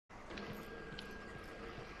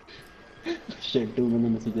Shit, too many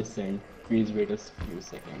messages sent. Please wait a few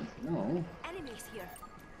seconds. No. Enemies here.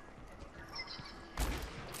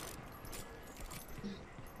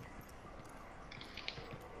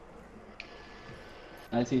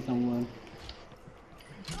 I see someone.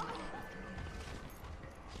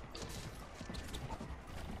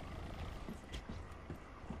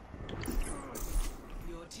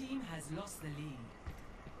 Your team has lost the lead.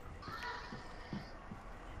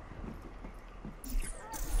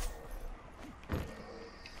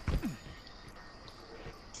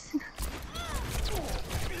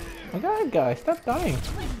 Oh god, guys, stop dying.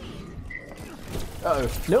 Uh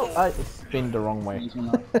oh, no, I spin the wrong way. Nice one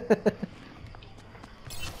out. It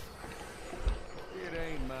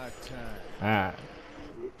ain't my time. Ah,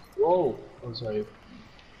 Whoa! Oh, sorry.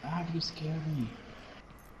 Ah, you scared me.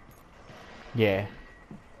 yeah.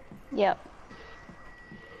 Yep.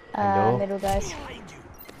 Hello? Middle guys.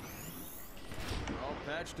 All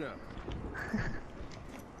patched up.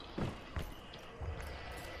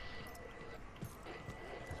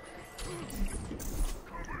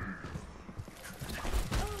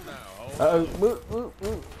 Uh oh, woo, woo,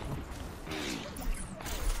 woo.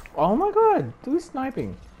 Oh my god, who's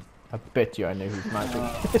sniping? I bet you I know who's sniping.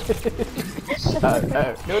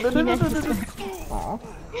 No, no, no, no, no, no, no. Aw.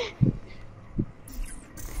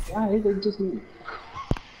 Yeah, it's just me.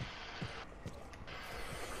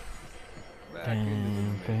 Back into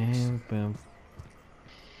the mix. Bam, bam.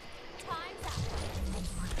 Time's up.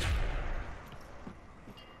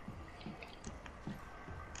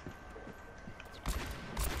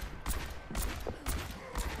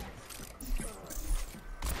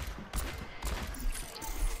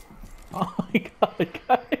 Oh my god,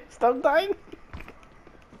 guys, stop dying!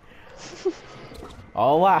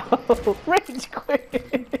 Oh wow, rage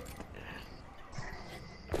quit!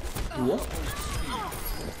 What?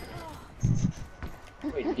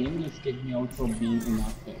 Wait, game just kicked me out for being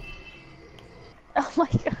inactive. Oh my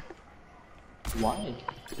god. Why?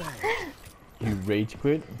 You rage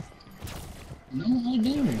quit? No, I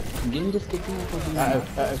didn't. Game just kicked me out for being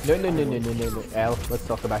inactive. No, no, no, no, no, no, no. Al, let's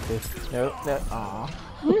talk about this. No, no, aw.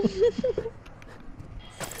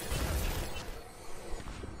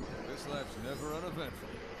 This lap's never uneventful.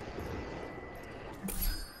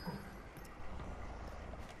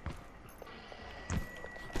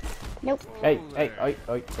 Nope. Hey, Oh, hey, there. oi,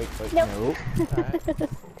 oi, oi, oi, Nope. no. Alright.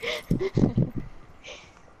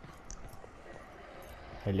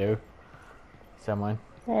 Hello? Someone?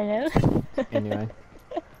 Hello. Anyone?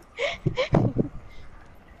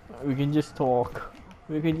 We can just talk.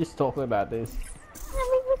 We can just talk about this. I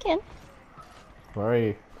mean, we can. Where are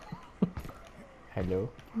you? Hello?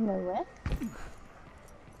 Nowhere.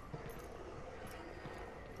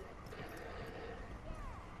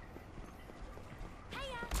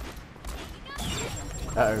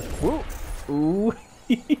 Uh oh. Woo! Ooh!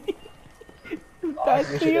 That's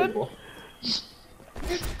I wish I cute! could go.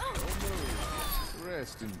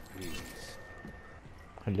 Rest in peace.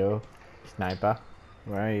 Hello? Sniper?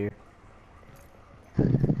 Where are you?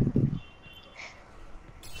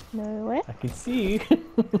 Nowhere. I can see you!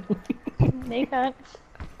 They can't.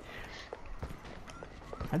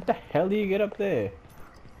 How the hell do you get up there?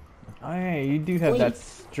 Oh yeah, you do have that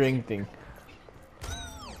string thing.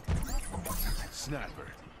 Sniper.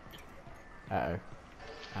 Uh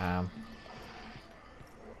oh.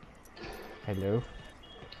 Hello?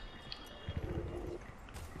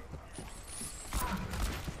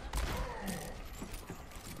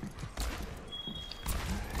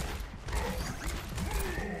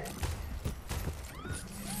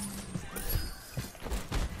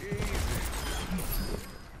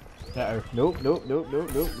 Uh oh. Nope, nope, nope, nope,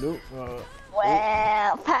 nope, nope.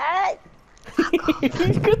 Well, Pat. You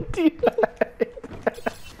could do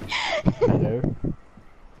that. Hello?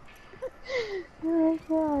 Oh my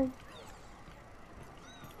god.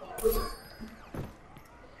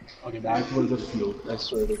 Okay, that was a fluke. I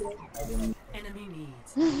swear to God. I didn't. Enemy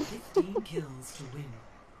needs 15 kills to win.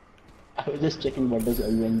 I was just checking what does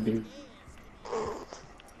everyone do.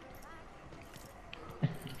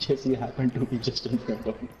 Jesse happened to be just in front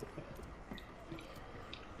of me.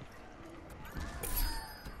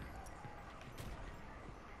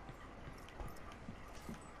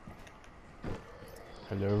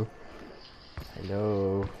 Hello?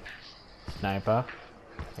 Hello? Sniper?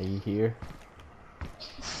 Are you here?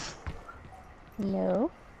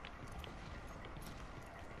 No.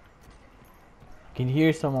 I can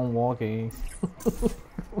hear someone walking.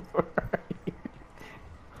 Where are you?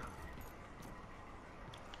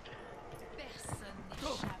 Personne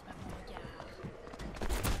n'échappe à mon regard.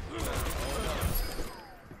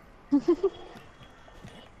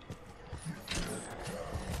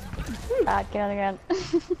 Bad kill again.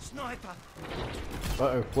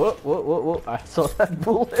 Uh-oh. Whoa. I saw that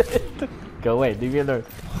bullet. Go away, leave me alone.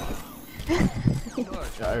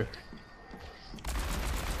 Uh-oh.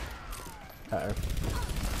 Uh-oh.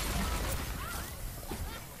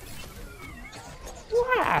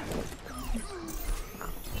 What?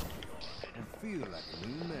 Feel like a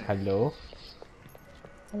new man. Hello?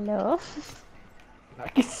 Hello? I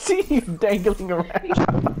can see you dangling around.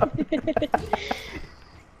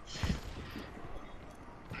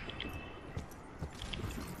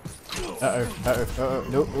 Uh-oh.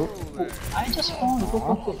 No. Oh. I just spawned. Go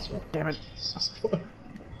focus. Damn it.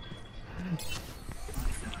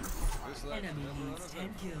 This life's Enemy never needs 10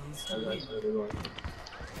 uneventful. kills to win.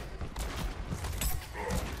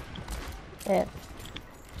 Yeah.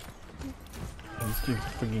 I need to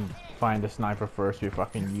freaking find the sniper first before I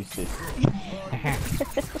can use this.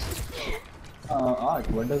 Art,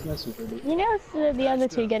 what does my super do? You know, it's the other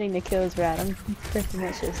two getting the kills, right? I'm pretty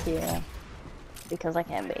much just here because I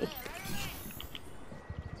can be.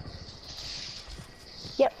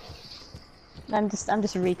 Yep. I'm just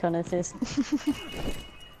a recon assist.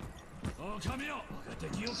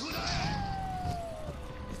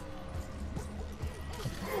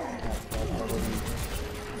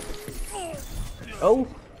 Oh,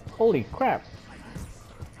 holy crap.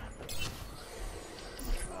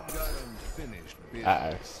 Got unfinished business.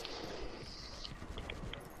 Uh-oh.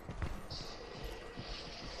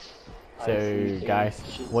 So guys,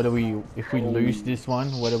 what do we, if we lose this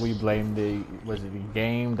one, what do we blame? Was it the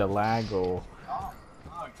game, the lag, or?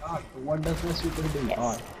 Art, what does my super do? Yes.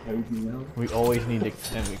 Art, help me out. We always need an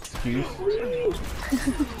excuse.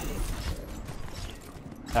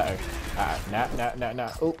 Uh-oh. No.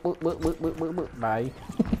 Oh, bye.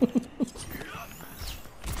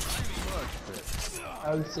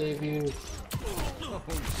 I'll save you.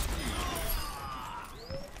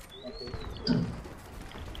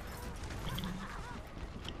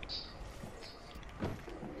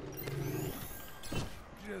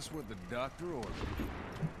 Just what the doctor ordered.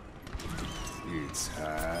 It's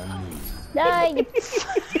high noon. Nice!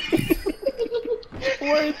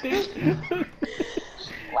 Worth it.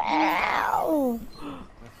 Wow!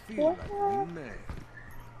 I feel like a new man.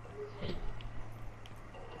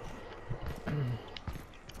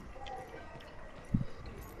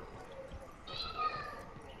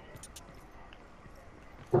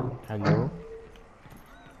 Hello?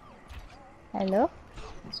 Hello?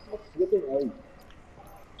 Stop flipping out.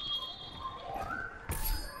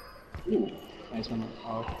 Ooh, nice one.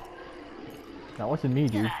 That wasn't me,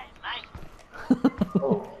 dude.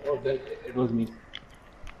 Oh, it was me.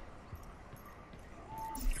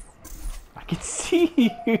 I can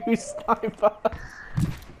see you, sniper.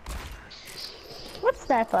 What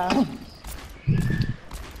sniper?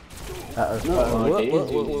 Uh-oh. No, it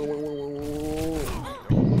is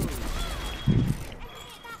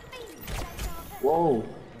Whoa, I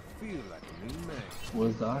feel like a new man. what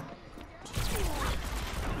was that?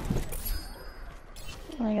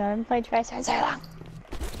 Oh my god, I haven't played Tracer in so long.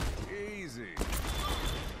 Easy.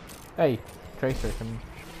 Hey, Tracer, come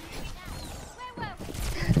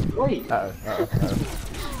Wait, Uh-oh.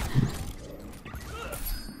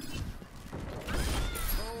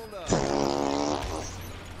 Hold up.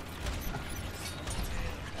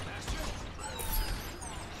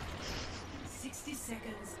 60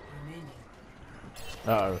 seconds remaining.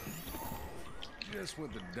 Uh-oh. Just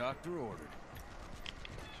what the doctor ordered.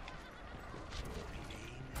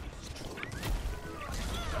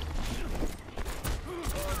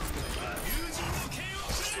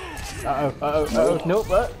 Uh-oh. Nope.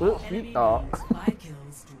 Enemy Oh. needs 5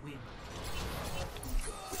 kills to win.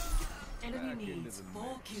 Enemy needs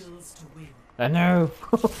 4 kills to win. I know.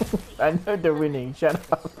 I know they're winning. Shut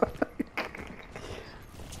up.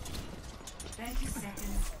 30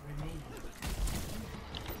 seconds remaining.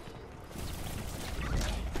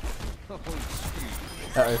 Oh,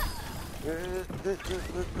 sweet. Uh-oh.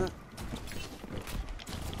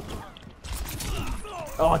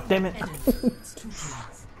 Oh, damn it. Enemy needs 2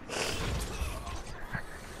 kills.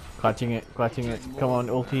 Clutching it. Come on,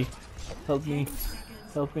 ulti. Help me. 10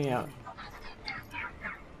 seconds Help me out.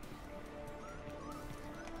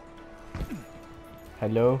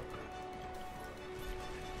 Hello?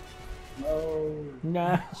 no.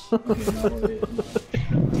 No. Okay, now it is.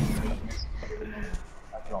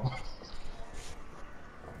 That's wrong.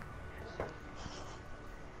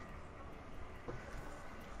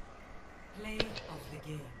 Play of the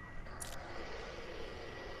game.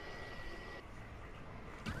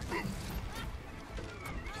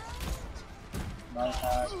 My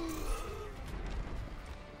hack.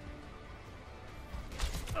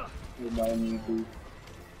 Remind me to.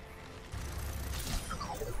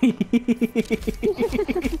 Well,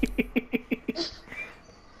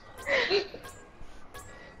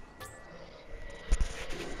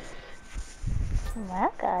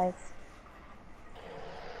 guys.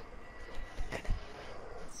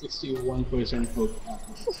 61% hook.